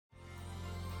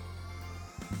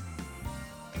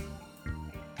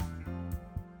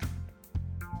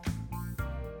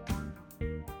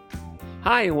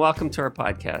Hi, and welcome to our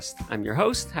podcast. I'm your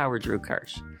host, Howard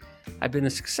Drukarsh. I've been a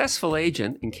successful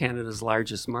agent in Canada's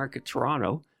largest market,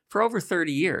 Toronto, for over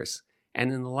 30 years.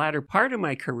 And in the latter part of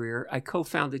my career, I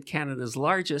co-founded Canada's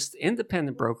largest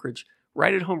independent brokerage,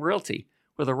 Right at Home Realty,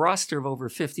 with a roster of over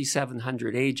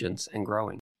 5,700 agents and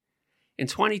growing. In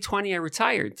 2020, I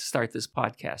retired to start this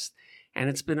podcast, and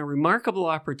it's been a remarkable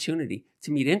opportunity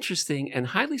to meet interesting and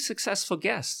highly successful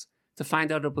guests to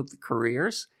find out about the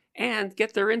careers and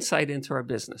get their insight into our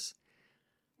business.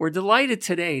 We're delighted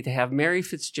today to have Mary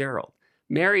Fitzgerald.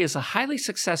 Mary is a highly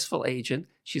successful agent.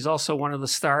 She's also one of the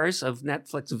stars of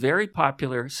Netflix's very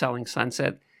popular Selling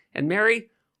Sunset. And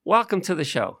Mary, welcome to the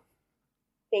show.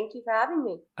 Thank you for having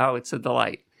me. Oh, it's a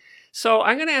delight. So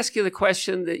I'm going to ask you the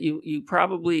question that you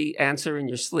probably answer in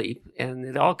your sleep, and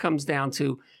it all comes down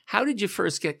to, how did you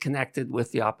first get connected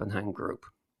with the Oppenheim Group?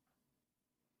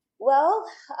 Well,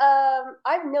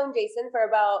 I've known Jason for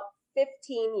about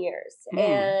 15 years,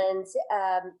 and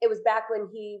it was back when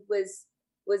he was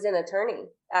an attorney,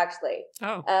 actually.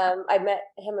 Oh. I met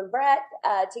him and Brett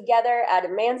together at a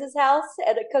Mans's house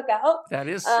at a cookout. That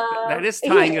is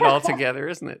tying it all together,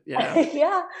 isn't it? Yeah.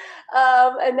 Yeah.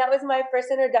 And that was my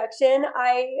first introduction.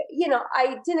 I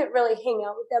didn't really hang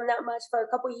out with them that much for a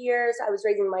couple years. I was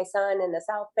raising my son in the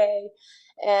South Bay,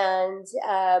 and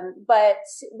but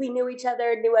we knew of each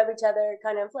other,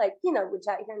 kind of like, we'd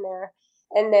chat here and there.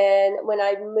 And then when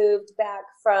I moved back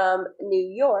from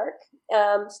New York,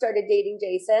 started dating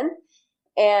Jason,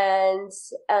 and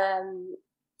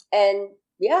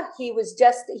yeah, he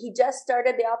just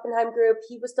started the Oppenheim Group.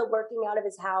 He was still working out of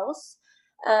his house,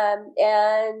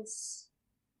 and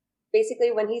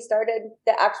basically when he started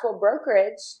the actual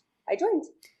brokerage, I joined.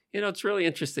 It's really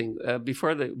interesting.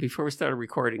 Before we started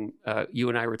recording, you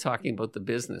and I were talking about the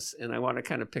business, and I want to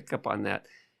kind of pick up on that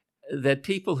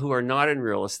people who are not in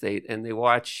real estate and they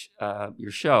watch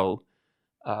your show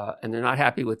and they're not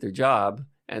happy with their job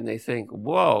and they think,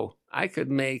 whoa, I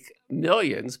could make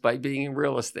millions by being in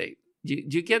real estate. Do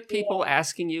you get people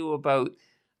asking you about,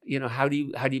 how do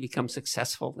you become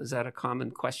successful? Is that a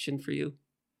common question for you?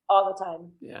 All the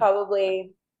time. Yeah.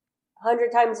 Probably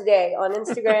 100 times a day on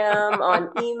Instagram, on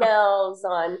emails,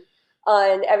 on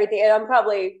everything. And I'm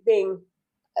probably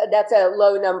that's a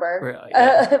low number, really,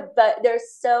 yeah. But there's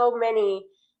so many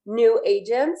new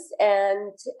agents,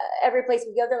 and every place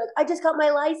we go, they're like, I just got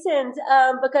my license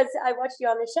because I watched you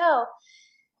on the show.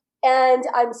 And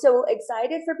I'm so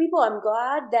excited for people. I'm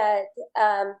glad that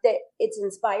it's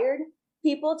inspired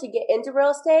people to get into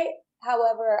real estate.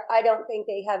 However, I don't think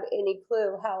they have any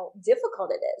clue how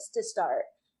difficult it is to start.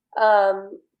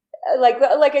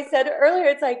 Like I said earlier,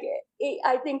 it's like,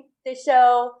 I think the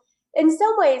show, in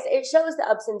some ways, it shows the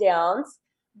ups and downs,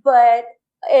 but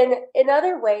in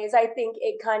other ways, I think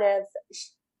it kind of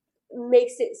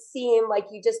makes it seem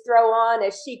like you just throw on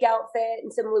a chic outfit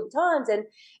and some Louboutins and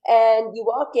you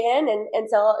walk in and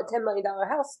sell a $10 million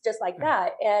house just like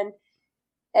that. And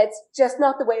it's just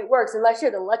not the way it works unless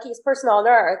you're the luckiest person on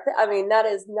earth. I mean, that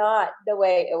is not the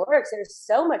way it works. There's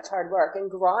so much hard work and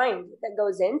grind that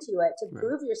goes into it to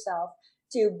prove yourself,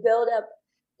 to build up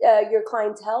your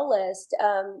clientele list,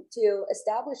 to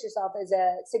establish yourself as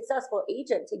a successful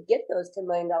agent, to get those $10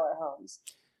 million homes.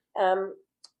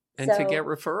 To get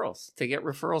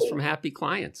referrals from happy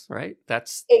clients, right?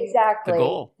 That's exactly the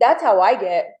goal. That's how I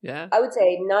get, I would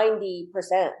say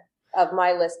 90% of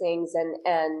my listings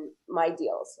and my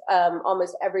deals.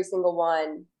 Almost every single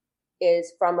one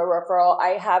is from a referral.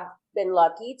 I have been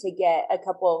lucky to get a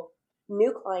couple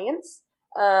new clients,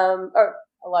 or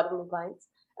a lot of new clients,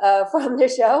 from the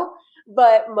show,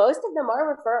 but most of them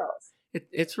are referrals.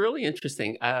 It's really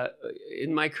interesting.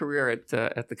 In my career at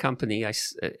the company,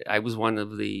 I was one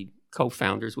of the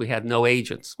co-founders. We had no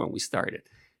agents when we started,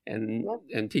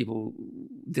 and people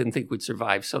didn't think we'd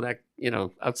survive. So that,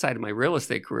 outside of my real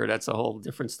estate career, that's a whole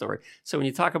different story. So when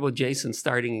you talk about Jason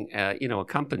starting, a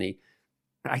company,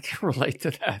 I can relate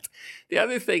to that. The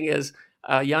other thing is,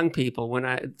 young people,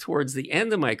 towards the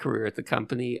end of my career at the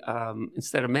company,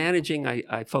 instead of managing,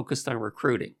 I focused on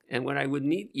recruiting. And when I would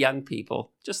meet young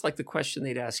people, just like the question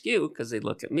they'd ask you, because they'd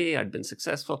look at me, I'd been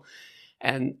successful.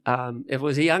 And if it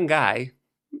was a young guy,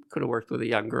 could have worked with a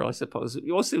young girl, I suppose.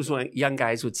 Mostly it was when young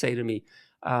guys would say to me,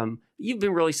 you've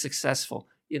been really successful.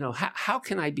 How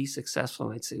can I be successful?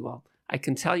 And I'd say, well, I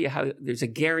can tell you how there's a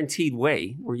guaranteed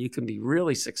way where you can be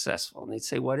really successful. And they'd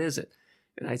say, what is it?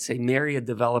 And I'd say, marry a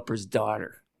developer's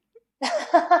daughter.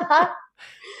 That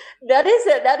is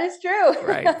it. That is true.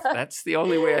 Right. That's the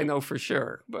only way I know for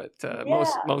sure. But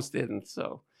most didn't.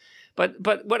 So, but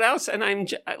what else?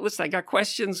 And listen, I got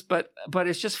questions, but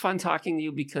it's just fun talking to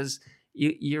you because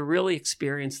you're really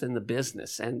experienced in the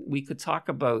business, and we could talk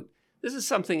about This is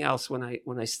something else when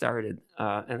I started,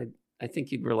 and I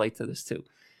think you'd relate to this too.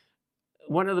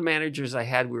 One of the managers I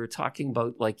had, we were talking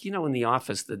about, like, in the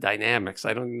office, the dynamics.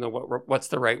 I don't even know what's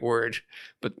the right word,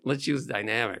 but let's use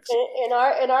dynamics. In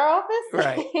our office,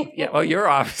 right? Yeah. Well, your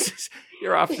office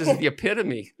is the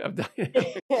epitome of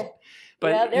dynamics. But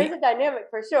yeah, there's a dynamic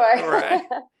for sure. Right.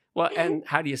 Well, and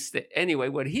how do you anyway?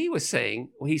 What he was saying,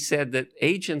 he said that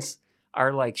agents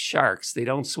are like sharks; they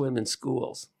don't swim in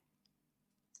schools.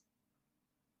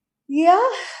 Yeah,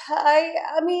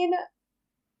 I mean,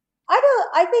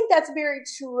 I think that's very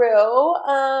true.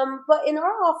 But in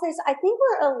our office, I think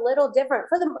we're a little different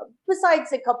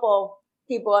besides a couple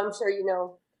people, I'm sure you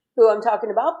know who I'm talking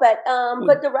about, but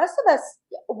the rest of us,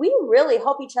 we really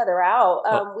help each other out.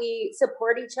 We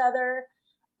support each other.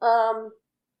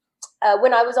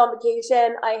 When I was on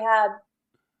vacation, I had a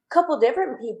couple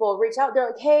different people reach out. They're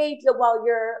like, "Hey, while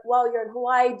you're in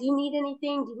Hawaii, do you need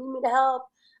anything? Do you need me to help?"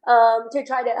 To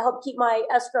try to help keep my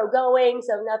escrow going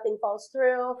so nothing falls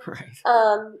through. Right.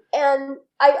 And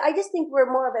I just think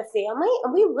we're more of a family,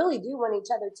 and we really do want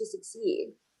each other to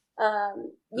succeed.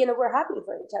 We're happy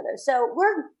for each other. So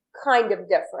we're kind of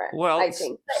different, well, I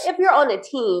think. But if you're on a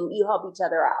team, you help each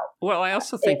other out. Well, I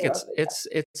also think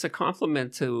it's a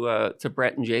compliment to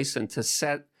Brett and Jason to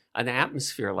set an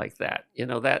atmosphere like that.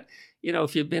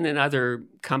 If you've been in other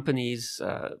companies,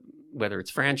 whether it's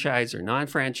franchise or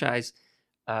non-franchise,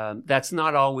 that's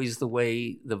not always the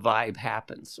way the vibe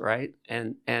happens, right?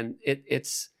 And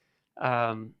it's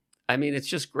it's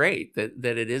just great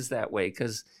that it is that way,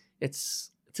 because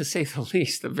it's, to say the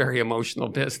least, a very emotional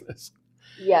business.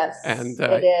 Yes, and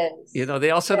it is.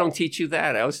 They also don't teach you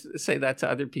that. I always say that to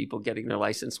other people getting their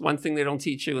license. One thing they don't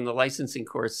teach you in the licensing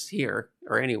course here,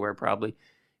 or anywhere probably,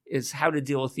 is how to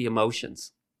deal with the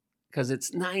emotions. Because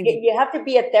it's 90. You have to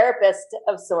be a therapist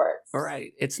of sorts. All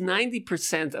right. It's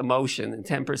 90% emotion and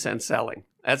 10% selling.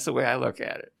 That's the way I look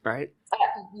at it, right?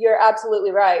 You're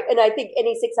absolutely right. And I think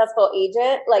any successful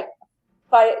agent,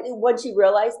 once you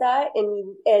realize that and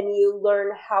you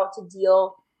learn how to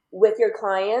deal with your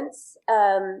clients,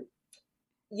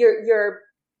 you're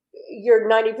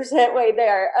 90% way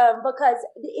there. Because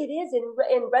it is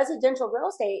in residential real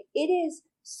estate, it is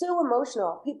so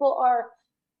emotional. People are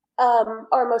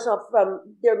emotional from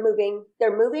they're moving,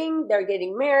 they're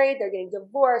getting married, they're getting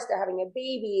divorced, they're having a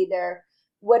baby, they're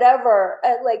whatever,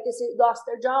 lost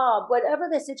their job, whatever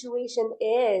the situation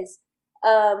is.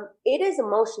 It is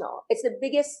emotional. It's the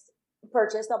biggest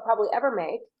purchase they'll probably ever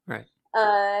make. Right.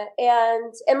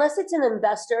 And unless it's an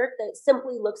investor that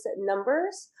simply looks at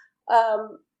numbers,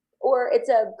 or it's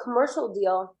a commercial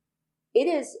deal,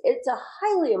 it's a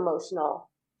highly emotional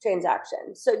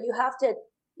transaction. So you have to,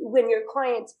 when your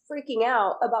client's freaking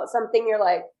out about something, you're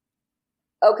like,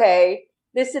 okay,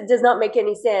 this does not make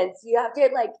any sense. You have to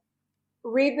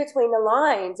read between the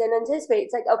lines and anticipate.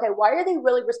 It's like, okay, why are they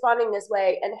really responding this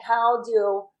way? And how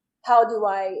do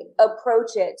I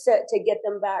approach it to get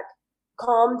them back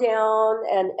calm down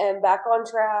and back on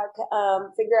track,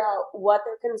 figure out what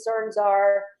their concerns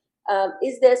are.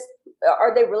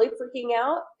 Are they really freaking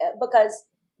out because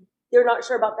they're not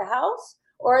sure about the house?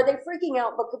 Or are they freaking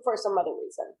out for some other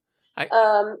reason?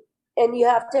 And you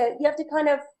have to kind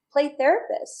of play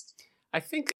therapist. I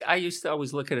think I used to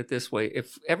always look at it this way.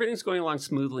 If everything's going along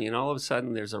smoothly and all of a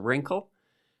sudden there's a wrinkle,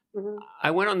 mm-hmm. I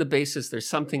went on the basis there's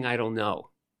something I don't know.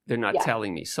 They're not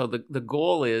telling me. So the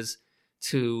goal is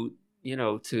to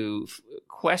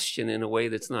question in a way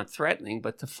that's not threatening,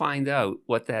 but to find out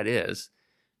what that is.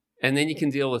 And then you can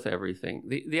deal with everything.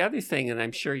 The other thing, and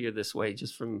I'm sure you're this way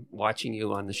just from watching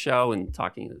you on the show and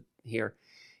talking here,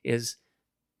 is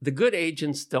the good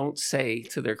agents don't say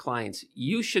to their clients,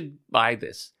 you should buy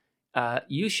this.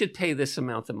 You should pay this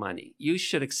amount of money. You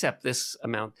should accept this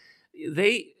amount.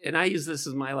 And I use this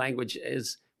as my language,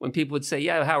 is when people would say,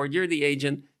 yeah, Howard, you're the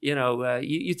agent.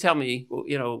 You tell me,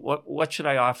 what should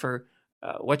I offer?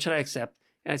 What should I accept?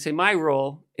 And I say, my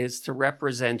role is to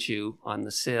represent you on the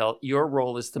sale. Your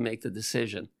role is to make the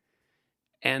decision.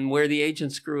 And where the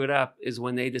agents screw it up is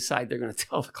when they decide they're going to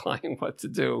tell the client what to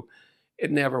do. It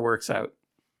never works out.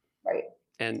 Right.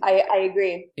 And I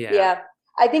agree. Yeah.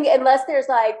 I think unless there's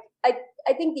I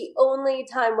think the only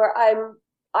time where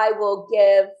I'll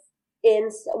give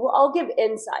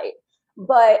insight.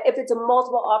 But if it's a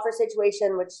multiple offer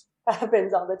situation, which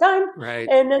happens all the time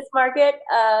in this market,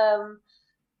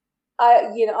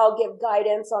 I'll give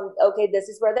guidance on, okay, this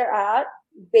is where they're at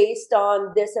based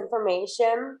on this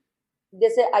information.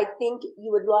 I think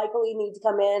you would likely need to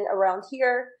come in around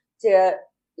here to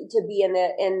be in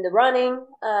the running,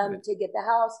 to get the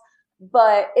house.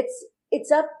 But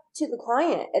it's up to the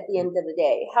client at the end of the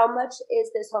day. How much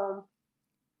is this home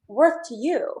worth to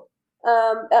you?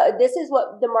 This is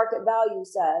what the market value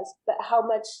says, but how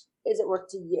much is it worth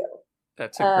to you?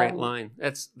 That's a great line.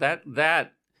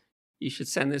 That you should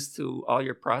send this to all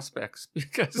your prospects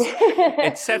because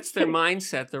it sets their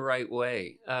mindset the right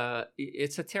way.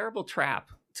 It's a terrible trap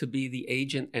to be the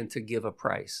agent and to give a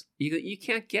price. You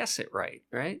can't guess it right?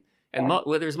 And well,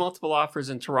 there's multiple offers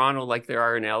in Toronto like there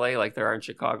are in LA, like there are in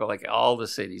Chicago, like all the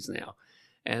cities now.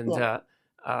 And,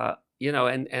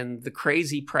 and the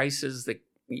crazy prices that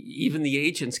even the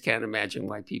agents can't imagine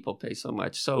why people pay so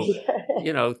much. So,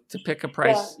 to pick a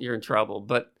price, you're in trouble.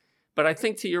 But I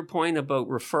think to your point about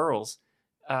referrals,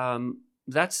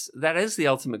 that is the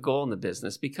ultimate goal in the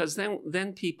business, because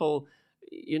then people,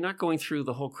 you're not going through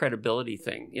the whole credibility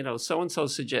thing. So-and-so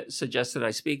suggested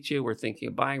I speak to you. We're thinking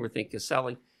of buying, we're thinking of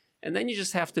selling. And then you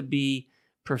just have to be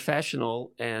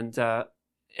professional. And the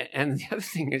other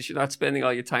thing is you're not spending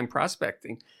all your time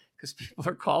prospecting because people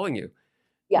are calling you.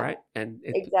 Yeah. Right. And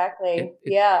exactly.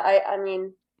 I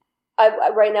mean,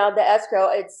 right now the escrow,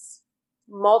 it's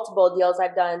multiple deals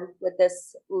I've done with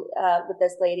this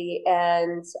lady,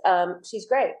 and she's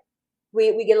great.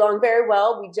 We get along very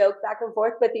well. We joke back and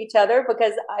forth with each other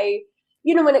because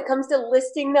when it comes to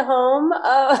listing the home,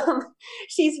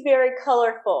 she's very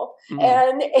colorful.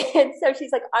 Mm-hmm. And so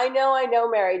she's like, I know,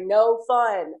 Mary, no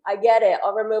fun. I get it.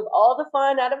 I'll remove all the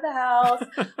fun out of the house.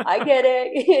 I get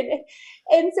it.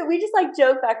 And so we just like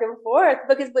joke back and forth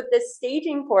because with this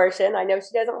staging portion, I know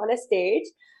she doesn't want to stage,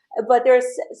 but there's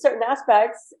certain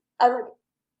aspects. I'm like,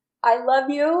 I love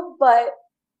you, but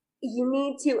you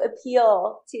need to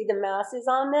appeal to the masses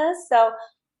on this. So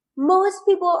most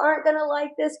people aren't going to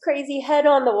like this crazy head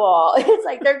on the wall. It's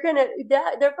like their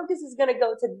focus is going to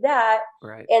go to that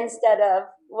instead of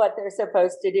what they're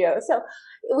supposed to do. So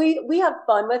we have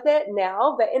fun with it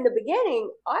now, but in the beginning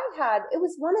it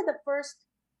was one of the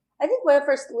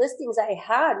first listings I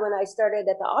had when I started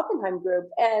at the Oppenheim Group.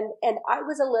 And I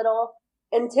was a little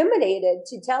intimidated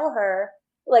to tell her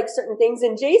like certain things.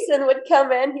 And Jason would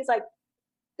come in. He's like,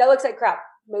 that looks like crap.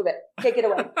 Move it. Take it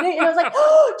away. And I was like,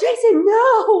 oh, Jason,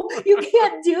 no, you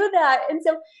can't do that. And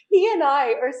so he and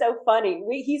I are so funny.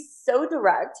 He's so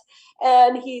direct.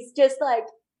 And he's just like,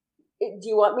 do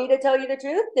you want me to tell you the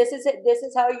truth? This is it. This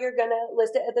is how you're going to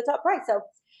list it at the top price. So,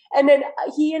 and then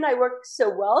he and I work so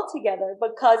well together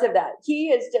because of that. He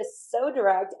is just so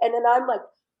direct. And then I'm like,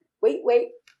 wait,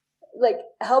 like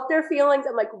help their feelings.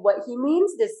 I'm like, what he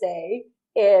means to say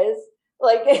is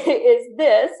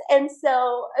this. And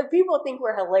so people think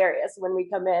we're hilarious when we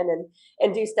come in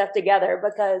and do stuff together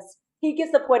because he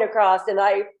gets the point across and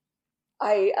I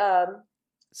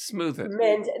smooth it,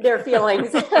 mend their feelings.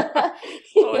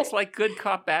 Well, it's like good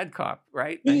cop, bad cop,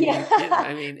 right?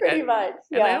 I mean, pretty much.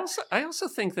 Yeah. And I also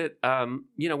think that,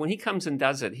 when he comes and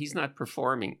does it, he's not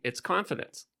performing. It's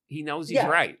confidence. He knows he's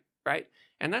right.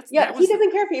 And he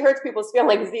doesn't care if he hurts people's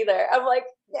feelings either. I'm like,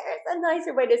 there's a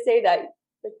nicer way to say that.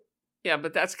 Yeah,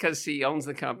 but that's because he owns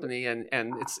the company, and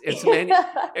it's many.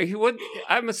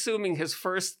 I'm assuming his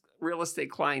first real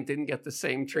estate client didn't get the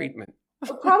same treatment.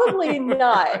 Probably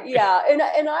not. Yeah,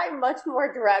 and I'm much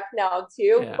more direct now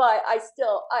too. Yeah. But I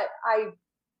still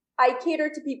I cater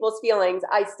to people's feelings.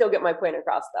 I still get my point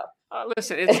across though.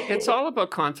 Listen, it's all about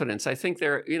confidence. I think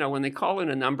when they call in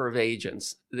a number of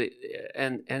agents,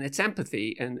 and it's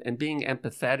empathy and being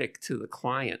empathetic to the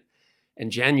client. And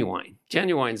genuine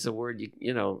is a word,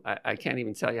 I can't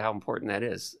even tell you how important that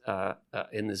is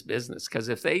in this business. Because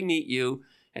if they meet you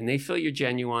and they feel you're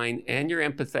genuine and you're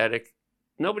empathetic,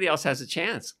 nobody else has a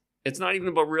chance. It's not even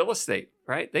about real estate,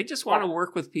 right? They just want to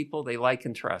work with people they like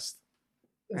and trust.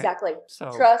 Right? Exactly.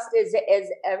 So, trust is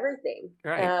everything.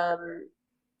 Right.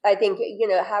 I think,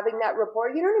 having that rapport,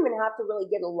 you don't even have to really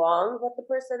get along with the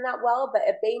person that well. But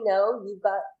if they know you've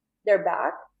got their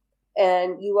back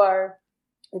and you are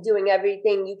doing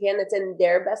everything you can that's in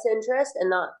their best interest and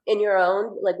not in your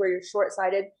own, like where you're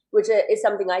short-sighted, which is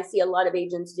something I see a lot of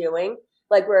agents doing,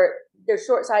 like where they're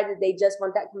short-sighted, they just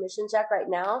want that commission check right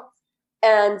now.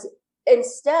 And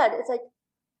instead, it's like,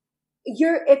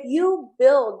 if you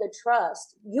build the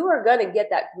trust, you are going to get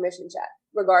that commission check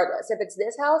regardless. If it's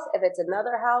this house, if it's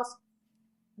another house,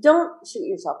 don't shoot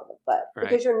yourself in the foot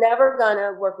because you're never going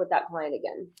to work with that client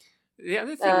again. The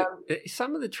other thing,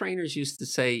 some of the trainers used to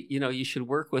say, you should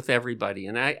work with everybody.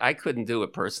 And I couldn't do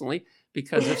it personally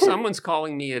because if someone's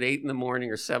calling me at 8 a.m.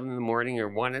 or 7 a.m. or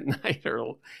 1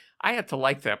 p.m, I had to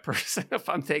like that person if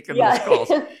I'm taking those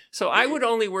calls. So I would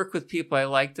only work with people I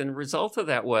liked. And the result of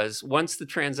that was once the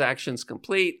transaction's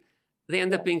complete, they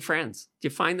end up being friends. Do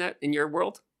you find that in your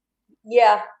world?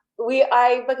 Yeah.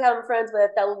 I become friends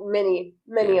with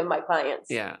many of my clients.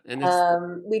 Yeah. And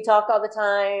we talk all the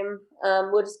time.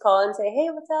 We'll just call and say, "Hey,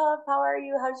 what's up? How are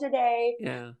you? How's your day?"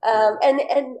 yeah.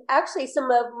 And actually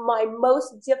some of my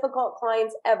most difficult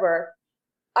clients ever,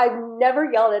 I've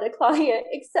never yelled at a client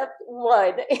except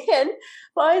one. And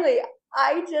finally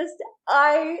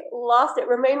I lost it.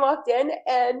 Romaine walked in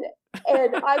and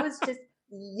I was just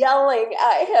yelling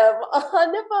at him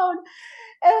on the phone.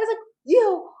 And I was like,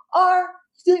 "You are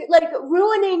like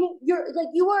ruining you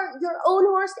are your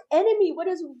own worst enemy. What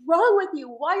is wrong with you?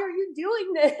 Why are you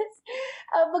doing this?"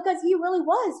 Because he really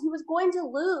was going to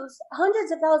lose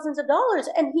hundreds of thousands of dollars.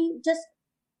 And he just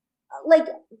like,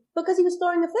 because he was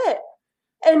throwing a fit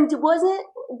and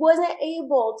wasn't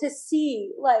able to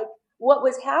see like what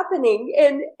was happening.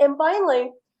 And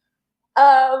finally,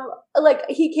 like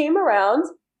he came around.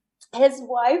 His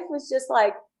wife was just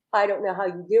like, "I don't know how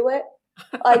you do it.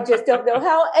 I just don't know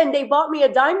how." And they bought me a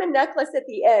diamond necklace at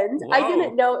the end. Whoa. I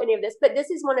didn't know any of this, but this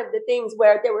is one of the things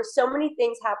where there were so many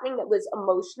things happening that was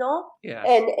emotional. Yes.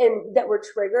 And that were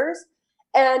triggers.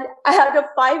 And out of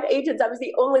 5 agents, I was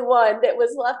the only one that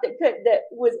was left that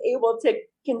was able to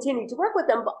continue to work with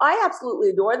them. But I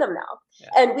absolutely adore them now. Yeah.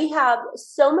 And we have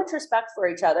so much respect for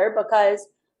each other because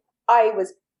I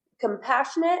was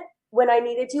compassionate when I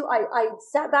needed to. I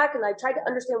sat back and I tried to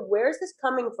understand, where is this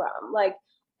coming from? Like,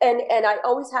 and I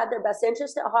always had their best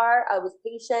interest at heart. I was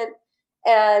patient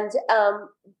and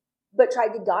but tried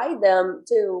to guide them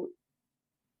to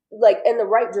like in the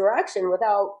right direction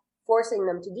without forcing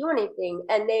them to do anything.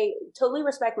 And they totally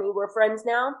respect me. We're friends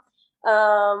now.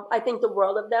 I think the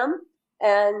world of them,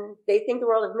 and they think the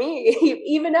world of me,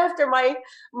 even after my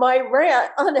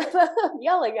rant on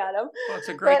yelling at them. Well, it's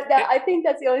a great. I think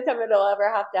that's the only time it'll ever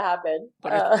have to happen.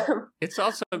 But it's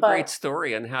also a great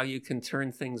story on how you can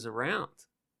turn things around.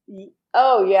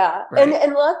 Oh yeah, right?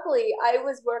 And luckily, I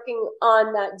was working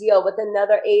on that deal with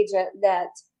another agent that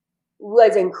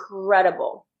was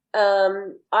incredible.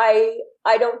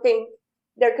 I don't think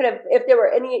there could have, if there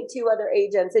were any 2 other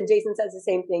agents, and Jason says the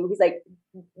same thing. He's like,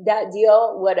 that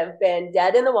deal would have been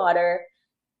dead in the water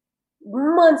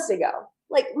months ago,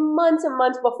 like months and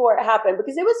months before it happened,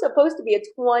 because it was supposed to be a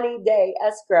 20-day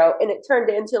escrow and it turned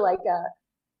into like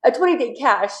a 20-day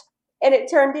cash, and it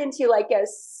turned into like a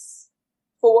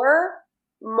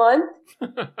 4-month.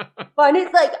 But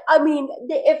it's like, I mean,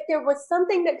 if there was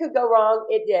something that could go wrong,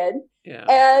 it did. Yeah.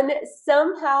 And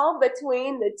somehow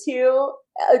between the two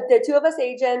of us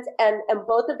agents and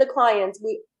both of the clients,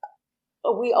 we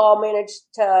all managed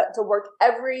to work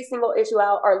every single issue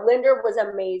out. Our lender was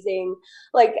amazing.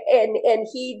 Like, and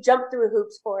he jumped through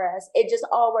hoops for us. It just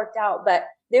all worked out. But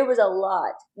there was a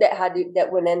lot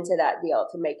that went into that deal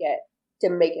to make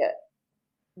it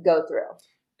go through.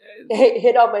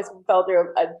 It almost fell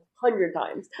through 100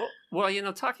 times. Well,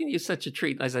 talking to you is such a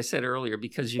treat, as I said earlier,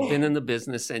 because you've been in the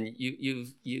business and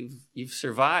you've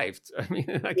survived. I mean,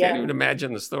 I can't even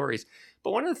imagine the stories. But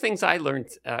one of the things I learned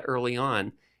early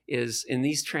on is in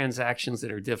these transactions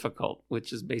that are difficult,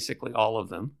 which is basically all of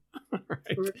them,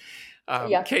 right?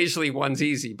 Occasionally one's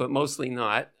easy, but mostly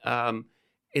not. And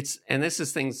this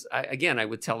is things, I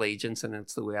would tell agents, and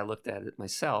that's the way I looked at it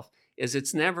myself, is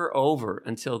it's never over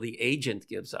until the agent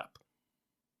gives up.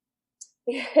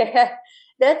 Yeah,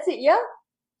 that's it. Yeah,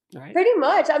 right. Pretty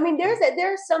much. I mean, there's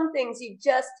some things you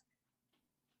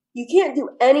can't do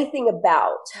anything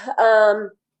about.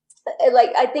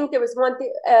 Like I think there was one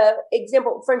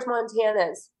example, French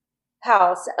Montana's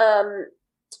house.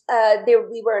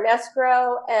 We were in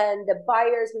escrow, and the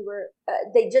buyers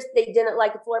they didn't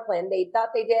like the floor plan. They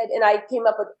thought they did, and I came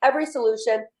up with every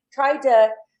solution.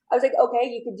 I was like, okay,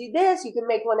 you could do this, you can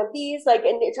make one of these, like,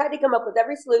 and they tried to come up with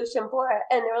every solution for it.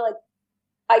 And they were like,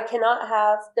 I cannot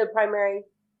have the primary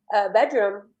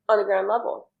bedroom on the ground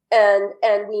level. And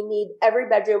we need every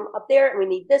bedroom up there, and we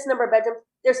need this number of bedrooms.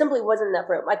 There simply wasn't enough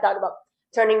room. I thought about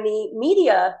turning the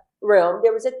media room.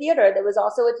 There was a theater that was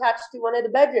also attached to one of the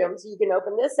bedrooms. You can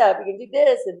open this up, you can do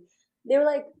this. And they were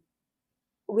like,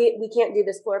 we can't do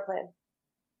this floor plan.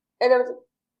 And I was like,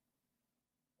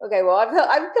 okay, well,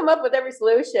 I've come up with every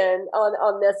solution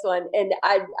on this one, and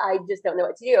I just don't know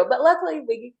what to do. But luckily,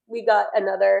 we got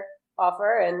another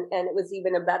offer, and it was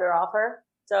even a better offer,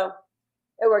 so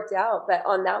it worked out. But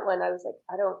on that one, I was like,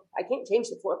 I can't change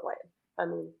the floor plan. I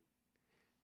mean,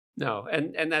 no,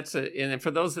 and that's and for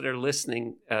those that are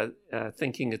listening,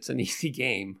 thinking it's an easy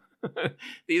game.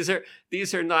 These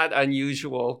are not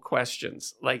unusual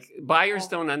questions. Like, buyers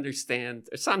don't understand,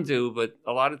 some do, but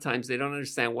a lot of times they don't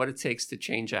understand what it takes to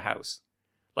change a house.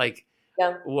 Like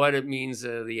what it means,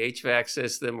 the HVAC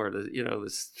system, or the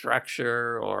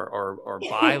structure, or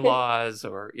bylaws,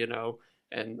 or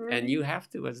and you have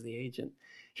to as the agent.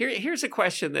 Here's a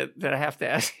question that I have to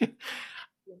ask you.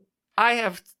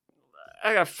 I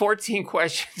got 14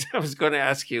 questions I was going to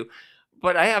ask you,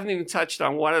 but I haven't even touched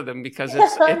on one of them because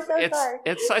it's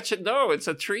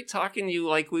a treat talking to you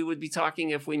like we would be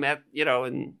talking if we met,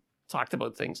 and talked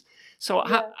about things. So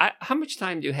how much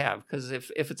time do you have? Because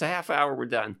if it's a half hour, we're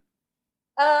done.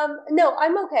 No,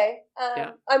 I'm okay.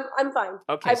 I'm fine.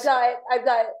 Okay. I've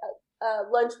got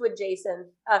lunch with Jason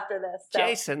after this. So.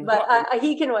 Jason, but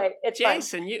he can wait. It's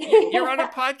Jason, you're on a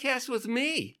podcast with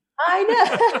me. I know.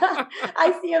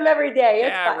 I see him every day.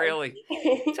 It's fine. Really.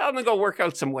 Tell him to go work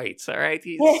out some weights. All right.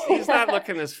 He's not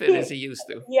looking as fit as he used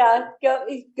to. Yeah.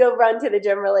 Go run to the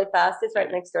gym really fast. It's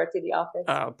right next door to the office.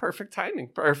 Perfect timing.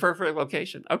 Perfect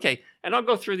location. Okay. And I'll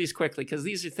go through these quickly because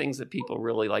these are things that people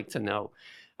really like to know.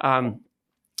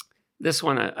 This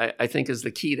one I think is the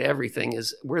key to everything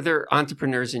is, were there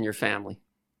entrepreneurs in your family?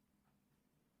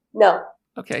 No.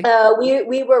 Okay.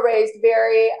 We were raised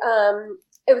very,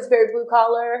 it was very blue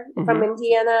collar from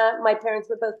Indiana. My parents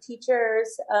were both teachers.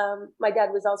 My dad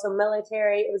was also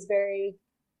military. It was very,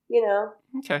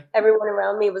 okay. Everyone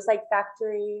around me was like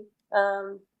factory,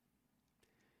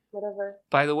 whatever.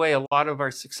 By the way, a lot of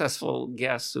our successful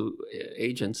guests,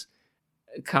 agents,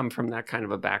 come from that kind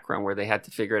of a background where they had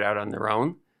to figure it out on their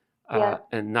own,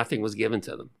 and nothing was given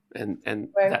to them. And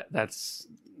right. that's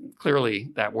clearly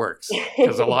that works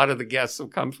because a lot of the guests have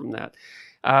come from that.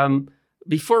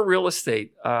 Before real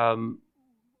estate,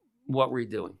 what were you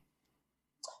doing?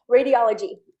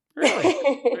 Radiology. Really?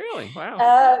 Really? Wow.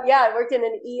 I worked in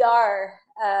an ER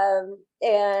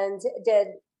and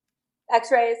did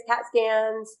x-rays, CAT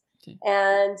scans. Okay.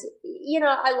 And,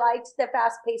 I liked the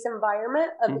fast-paced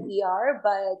environment of the ER,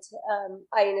 but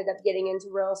I ended up getting into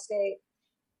real estate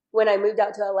when I moved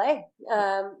out to LA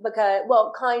because,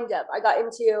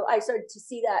 I started to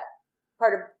see that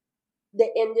part of the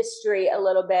industry a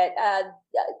little bit. I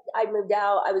moved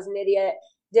out. I was an idiot.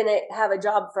 Didn't have a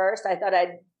job first. I thought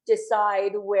I'd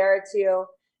decide where to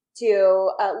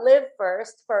live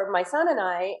first for my son and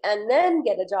I, and then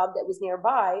get a job that was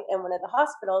nearby in one of the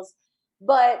hospitals.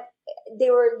 But they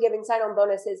were giving sign-on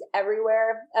bonuses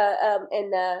everywhere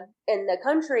in the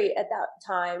country at that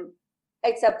time,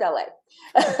 except LA.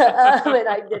 And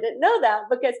I didn't know that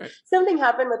because something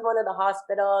happened with one of the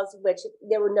hospitals, which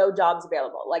there were no jobs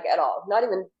available, like at all. Not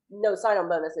even no sign-on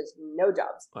bonuses, no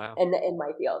jobs in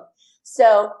my field.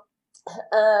 So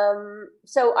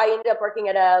I ended up working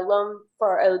at a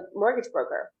mortgage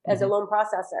broker as a loan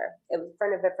processor. A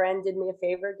friend of a friend did me a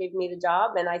favor, gave me the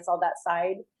job, and I saw that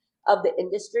side of the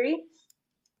industry.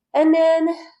 And then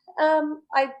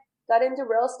I got into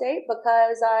real estate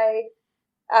because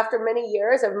after many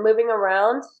years of moving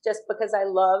around, just because I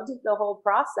loved the whole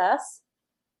process,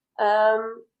 I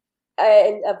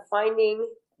ended up finding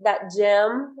that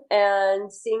gym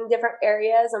and seeing different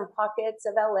areas and pockets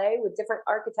of LA with different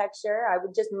architecture. I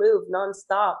would just move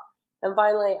nonstop. And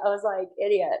finally, I was like,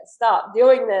 idiot, stop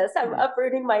doing this. I'm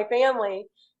uprooting my family.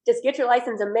 Just get your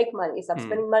license and make money. Stop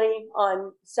spending money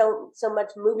on so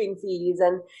much moving fees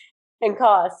and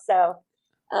costs. So,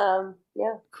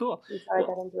 cool.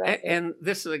 And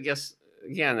this is, I guess,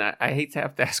 again, I hate to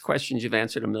have to ask questions you've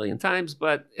answered a million times,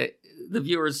 but the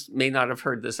viewers may not have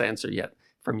heard this answer yet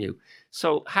from you.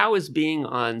 So how has being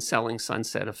on Selling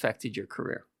Sunset affected your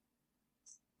career?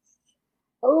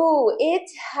 Oh, it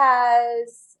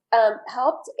has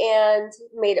helped and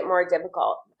made it more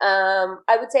difficult.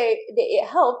 I would say it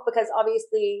helped because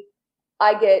obviously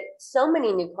I get so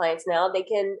many new clients now.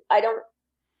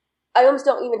 I almost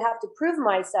don't even have to prove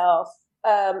myself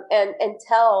and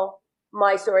tell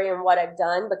my story and what I've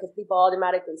done because people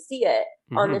automatically see it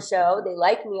on the show. They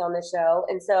like me on the show.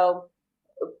 And so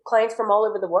clients from all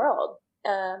over the world,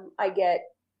 I get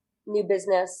new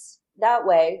business that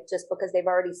way just because they've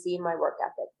already seen my work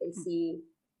ethic. They see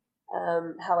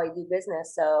how I do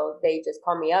business. So they just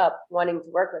call me up wanting to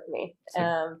work with me.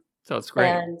 So it's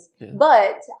great.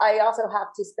 But I also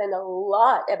have to spend a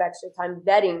lot of extra time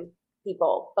vetting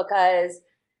people because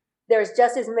there's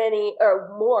just as many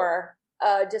or more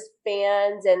just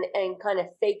fans and kind of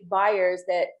fake buyers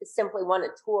that simply want a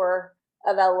tour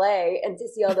of LA and to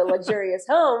see all the luxurious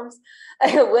homes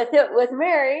with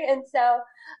Mary. And so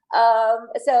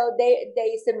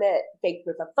they submit fake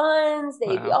proof of funds.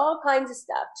 They do all kinds of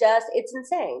stuff. It's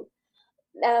insane.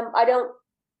 I don't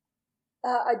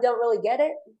really get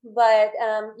it, but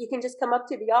you can just come up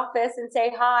to the office and say,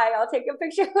 hi, I'll take a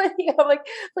picture with you. I'm like,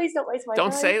 please don't waste my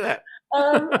time. Don't say that.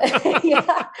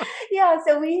 Yeah.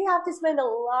 So we have to spend a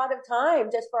lot of time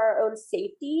just for our own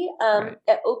safety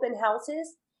at open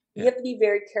houses. You have to be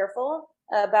very careful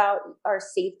about our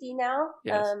safety now.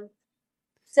 Yes.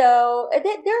 So there's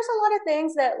a lot of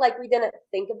things that like we didn't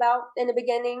think about in the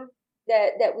beginning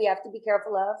that we have to be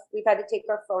careful of. We've had to take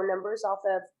our phone numbers off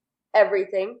of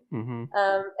everything. Mm-hmm.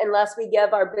 Unless we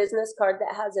give our business card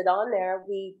that has it on there,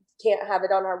 we can't have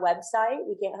it on our website.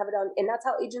 We can't have it on, and that's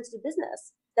how agents do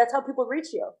business. That's how people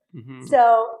reach you. Mm-hmm.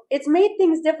 So it's made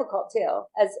things difficult too.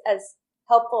 As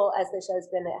helpful as the show's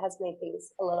been, it has made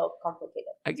things a little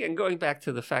complicated. Again, going back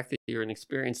to the fact that you're an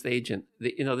experienced agent,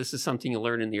 this is something you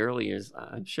learn in the early years,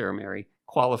 I'm sure, Mary,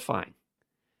 qualifying.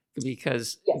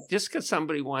 Because just because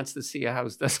somebody wants to see a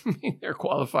house doesn't mean they're a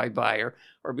qualified buyer,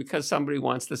 or because somebody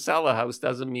wants to sell a house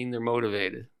doesn't mean they're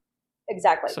motivated.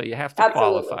 Exactly. So you have to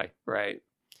qualify, right?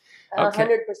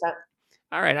 100%.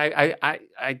 All right.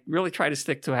 I really try to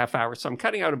stick to a half hour, so I'm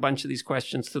cutting out a bunch of these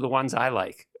questions to the ones I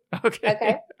like.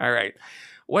 Okay. All right.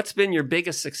 What's been your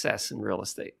biggest success in real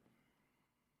estate?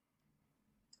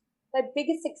 My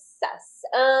biggest success,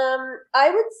 I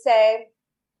would say,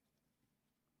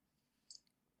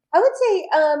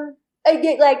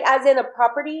 like as in a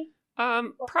property.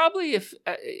 Probably if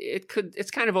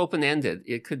it's kind of open ended.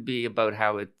 It could be about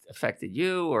how it affected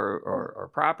you,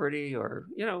 or property, or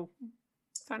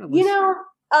kind of.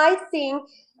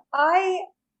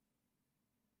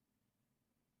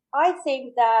 I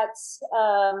think that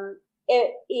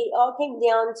it all came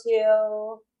down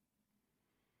to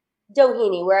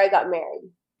Doheny, where I got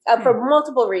married, for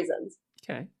multiple reasons.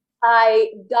 Okay.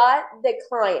 I got the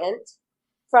client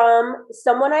from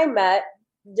someone I met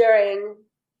during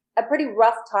a pretty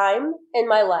rough time in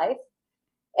my life.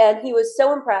 And he was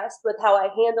so impressed with how I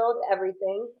handled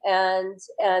everything and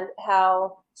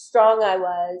how strong I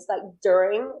was like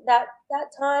during that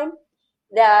time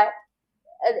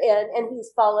and he's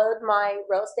followed my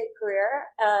real estate career.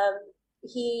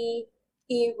 He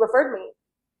referred me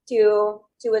to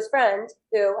his friend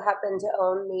who happened to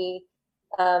own the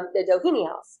Doheny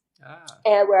house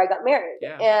and where I got married.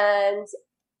 Yeah. And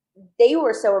they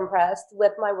were so impressed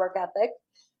with my work ethic.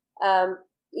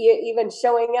 Even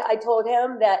showing it, I told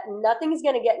him that nothing's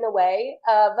going to get in the way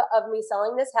of me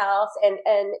selling this house.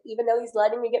 And even though he's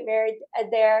letting me get married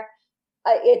there,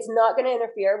 it's not going to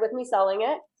interfere with me selling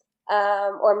it,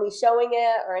 or me showing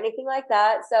it or anything like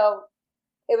that. So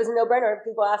it was a no-brainer if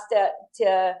people asked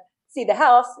to see the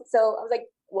house. So I was like,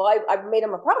 well, I made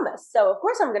him a promise. So of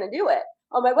course I'm going to do it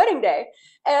on my wedding day.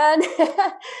 And,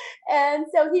 and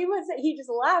so he just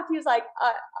laughed. He was like,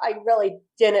 I really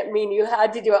didn't mean you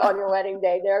had to do it on your wedding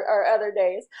day. There are other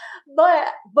days,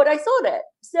 but I sold it.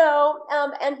 So,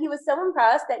 and he was so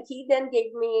impressed that he then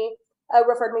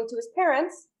referred me to his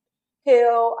parents,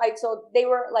 who I sold. They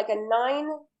were like a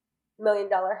 $9 million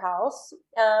house.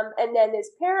 And then his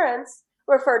parents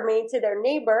referred me to their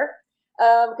neighbor,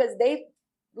 because they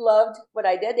loved what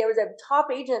I did. There was a top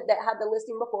agent that had the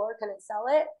listing before, couldn't sell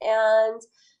it. And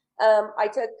I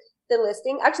took the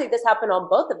listing. Actually, this happened on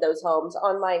both of those homes,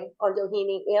 on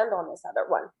Doheny and on this other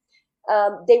one.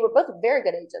 They were both very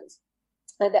good agents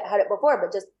that had it before,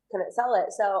 but just couldn't sell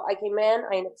it. So I came in,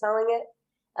 I ended up selling it.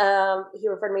 He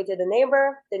referred me to the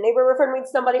neighbor. The neighbor referred me to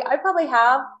somebody. I probably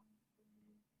have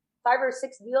 5 or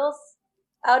 6 deals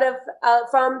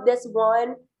from this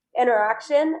one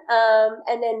interaction.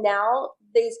 And then now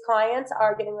these clients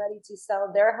are getting ready to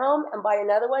sell their home and buy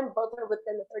another one. Both are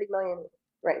within the 30 million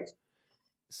range.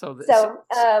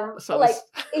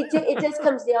 It just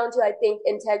comes down to, I think,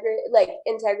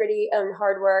 integrity and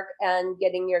hard work and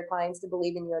getting your clients to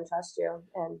believe in you and trust you.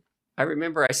 And I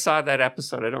remember I saw that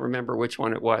episode. I don't remember which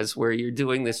one it was, where you're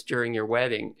doing this during your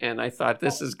wedding. And I thought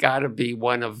this has got to be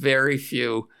one of very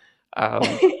few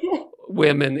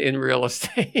women in real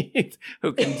estate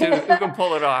who can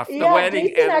pull it off. The wedding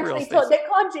Jason and real estate. They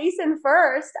called Jason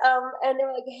first, and they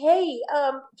were like, "Hey,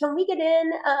 can we get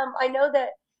in? I know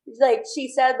that like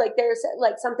she said like there's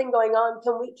like something going on.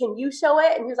 Can you show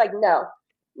it?" And he was like, "No,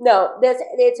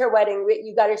 it's her wedding.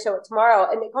 You got to show it tomorrow."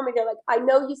 And they called me. They're like, "I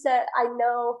know you said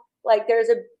like there's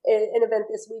an event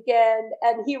this weekend,"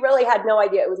 and he really had no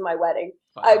idea it was my wedding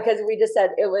because we just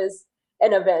said it was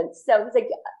an event. So he's like,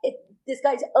 this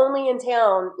guy's only in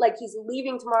town. Like, he's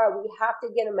leaving tomorrow. We have to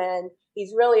get him in.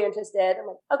 He's really interested. I'm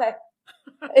like, okay.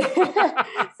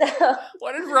 So,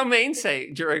 what did Romain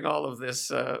say during all of this?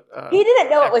 He didn't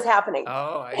know it was happening.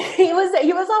 Oh, he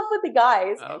was off with the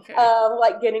guys, okay.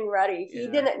 Like getting ready. He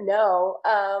didn't know.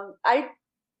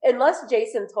 Unless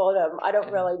Jason told him, I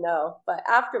don't really know. But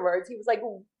afterwards, he was like,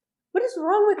 "What is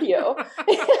wrong with you?" I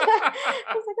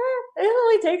was like, "It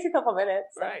only takes a couple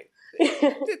minutes." So. Right.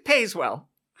 It pays well.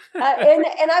 And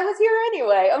I was here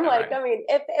anyway. I'm like, right. I mean,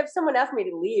 if someone asked me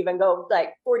to leave and go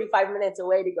like 45 minutes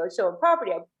away to go show a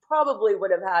property, I probably would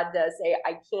have had to say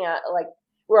I can't. Like,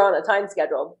 we're on a time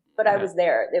schedule, but I was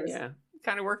there. It was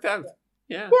kind of worked out.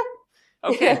 Yeah.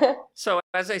 Okay. So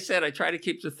as I said, I try to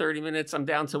keep to 30 minutes. I'm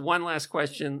down to one last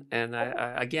question. And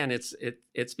again,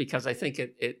 it's because I think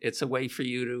it's a way for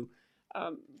you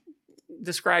to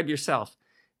describe yourself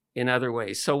in other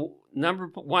ways. So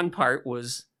number one part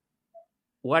was,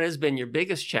 what has been your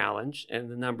biggest challenge?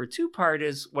 And the number two part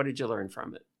is, what did you learn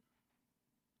from it?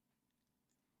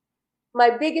 My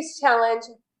biggest challenge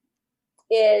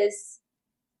is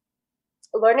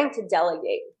learning to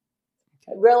delegate.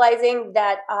 Realizing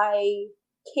that I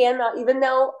cannot, even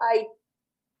though I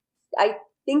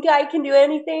think I can do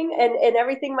anything and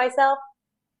everything myself,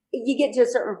 you get to a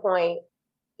certain point,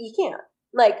 you can't.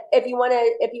 Like if you want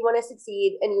to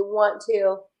succeed and you want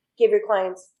to give your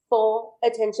clients full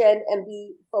attention and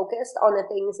be focused on the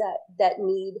things that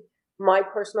need my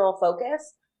personal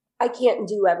focus, I can't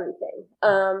do everything.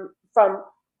 From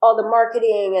all the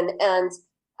marketing and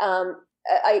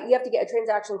you have to get a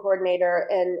transaction coordinator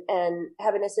and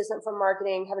have an assistant for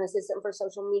marketing, have an assistant for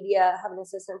social media, have an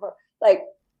assistant for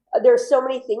there's so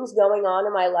many things going on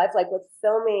in my life, like with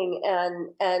filming and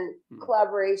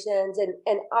collaborations and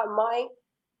my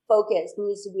focus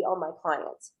needs to be on my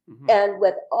clients. Mm-hmm. And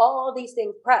with all these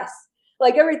things, press,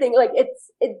 like everything, like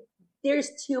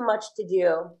there's too much to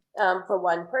do for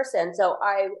one person. So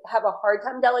I have a hard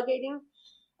time delegating.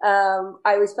 I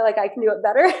always feel like I can do it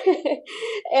better.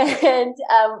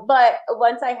 But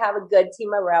once I have a good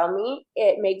team around me,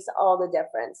 it makes all the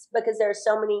difference because there are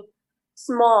so many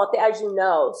small, as you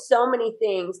know, so many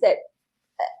things that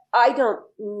I don't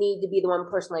need to be the one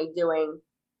personally doing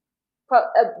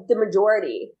the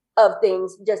majority of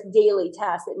things, just daily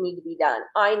tasks that need to be done.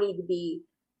 I need to be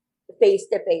face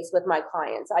to face with my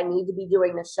clients. I need to be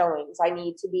doing the showings. I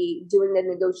need to be doing the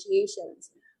negotiations.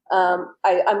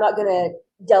 I'm not going to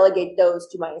delegate those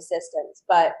to my assistants,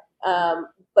 but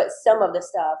some of the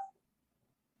stuff,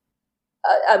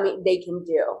 they can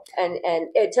do. And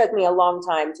it took me a long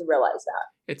time to realize that.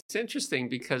 It's interesting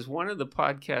because one of the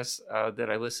podcasts that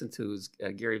I listened to is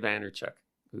Gary Vaynerchuk,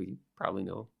 who you probably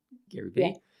know, Gary V.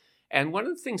 Yeah. And one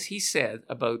of the things he said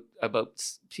about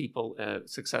people,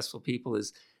 successful people,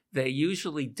 is they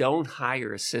usually don't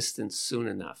hire assistants soon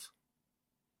enough.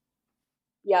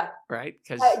 Yeah. Right?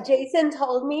 Because Jason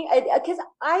told me, because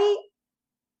I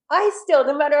still,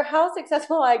 no matter how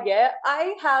successful I get,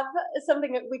 I have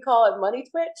something that we call a money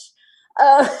twitch.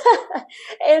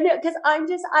 And because I've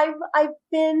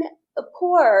been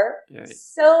poor. Right.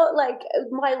 So like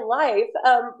my life,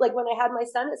 like when I had my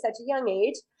son at such a young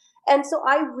age. And so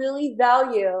I really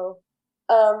value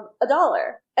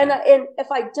 $1. And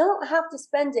if I don't have to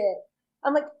spend it,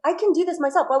 I'm like, I can do this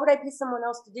myself. Why would I pay someone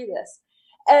else to do this?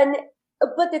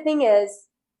 But the thing is,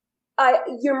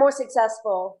 you're more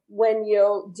successful when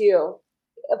you do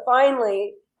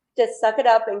finally just suck it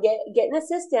up and get an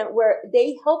assistant where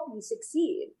they help you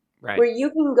succeed, right. Where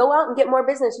you can go out and get more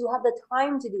business. You have the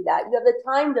time to do that. You have the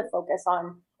time to focus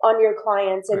on your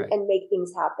clients and, right. and make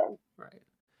things happen. Right.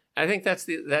 I think that's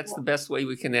the best way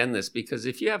we can end this, because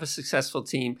if you have a successful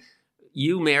team,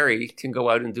 you, Mary, can go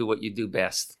out and do what you do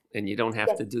best, and you don't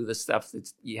have to do the stuff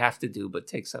that you have to do, but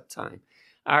takes up time.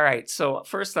 All right. So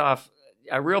first off,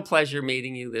 a real pleasure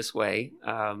meeting you this way.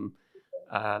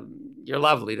 You're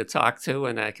lovely to talk to,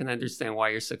 and I can understand why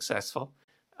you're successful.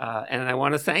 And I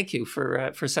want to thank you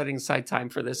for setting aside time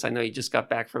for this. I know you just got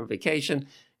back from vacation.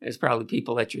 There's probably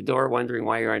people at your door wondering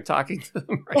why you aren't talking to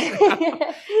them right now.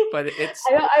 But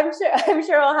I'm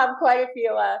sure I'll have quite a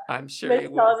few I'm sure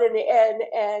missed calls in the end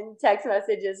and text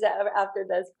messages after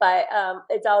this. But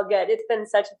it's all good. It's been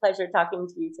such a pleasure talking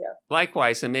to you too.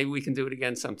 Likewise, and maybe we can do it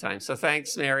again sometime. So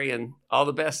thanks, Mary, and all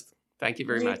the best. Thank you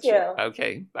very much. You too.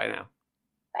 Okay, bye now.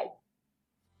 Bye.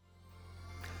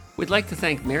 We'd like to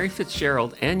thank Mary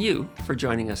Fitzgerald and you for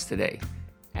joining us today.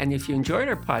 And if you enjoyed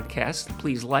our podcast,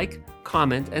 please like,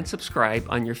 comment, and subscribe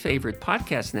on your favorite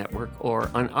podcast network or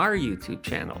on our YouTube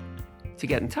channel. To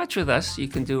get in touch with us, you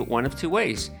can do it one of two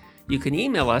ways. You can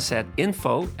email us at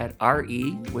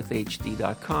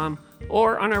info@rewithhd.com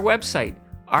or on our website,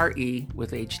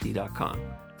 rewithhd.com.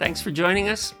 Thanks for joining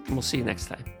us, and we'll see you next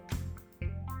time.